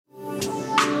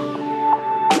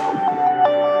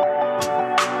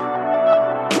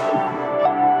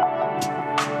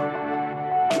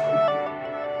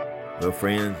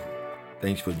friend.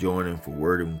 Thanks for joining for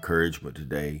Word of Encouragement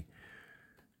today.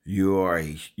 You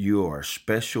are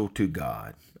special to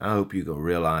God. I hope you can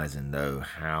realize and know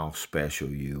how special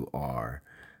you are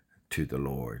to the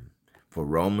Lord. For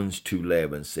Romans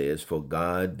 2:11 says, "For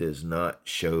God does not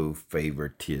show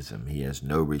favoritism. He has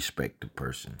no respect of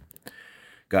person."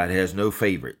 God has no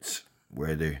favorites,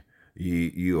 whether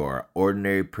you are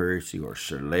ordinary person or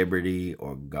celebrity,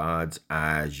 or God's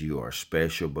eyes, you are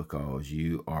special because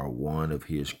you are one of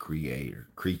His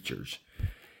creatures,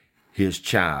 His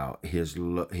child,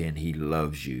 and He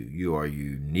loves you. You are a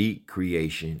unique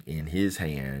creation in His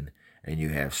hand, and you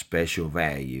have special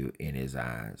value in His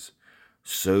eyes.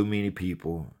 So many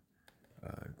people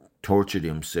torture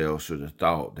themselves with the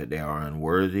thought that they are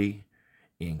unworthy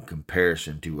in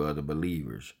comparison to other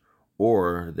believers,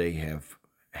 or they have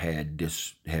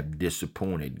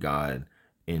disappointed God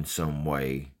in some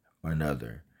way or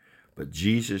another. But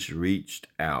Jesus reached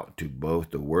out to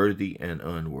both the worthy and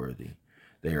unworthy.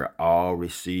 They are all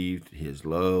received His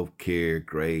love, care,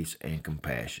 grace, and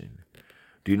compassion.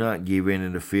 Do not give in to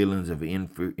the feelings of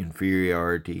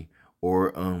inferiority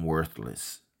or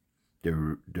unworthless.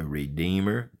 The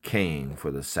Redeemer came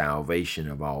for the salvation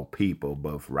of all people,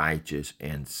 both righteous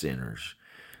and sinners.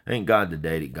 Thank God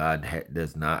today that God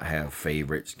does not have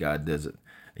favorites. God doesn't,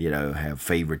 have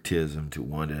favoritism to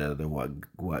one another.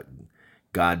 What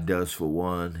God does for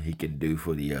one, He can do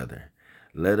for the other.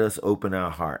 Let us open our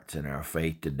hearts and our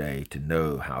faith today to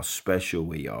know how special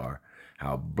we are,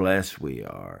 how blessed we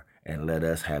are, and let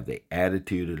us have the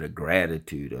attitude of the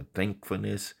gratitude of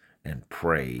thankfulness and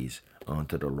praise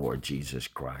unto the Lord Jesus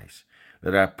Christ.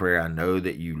 Let I pray, I know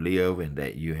that you live and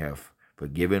that you have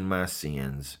forgiven my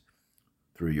sins.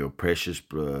 Through your precious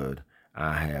blood,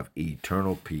 I have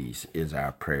eternal peace, is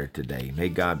our prayer today. May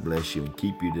God bless you and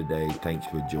keep you today. Thanks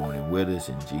for joining with us.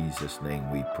 In Jesus' name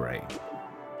we pray.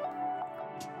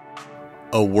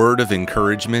 A Word of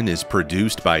Encouragement is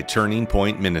produced by Turning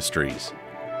Point Ministries.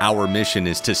 Our mission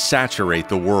is to saturate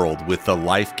the world with the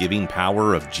life-giving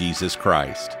power of Jesus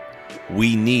Christ.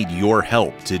 We need your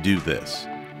help to do this.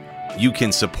 You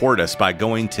can support us by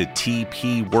going to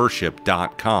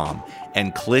tpworship.com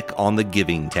and click on the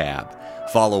Giving tab.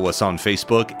 Follow us on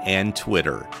Facebook and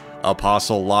Twitter.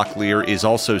 Apostle Locklear is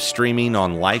also streaming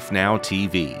on Life Now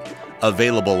TV.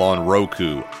 Available on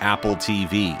Roku, Apple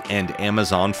TV, and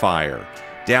Amazon Fire.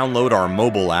 Download our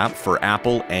mobile app for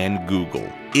Apple and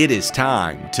Google. It is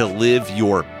time to live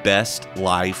your best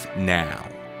life now.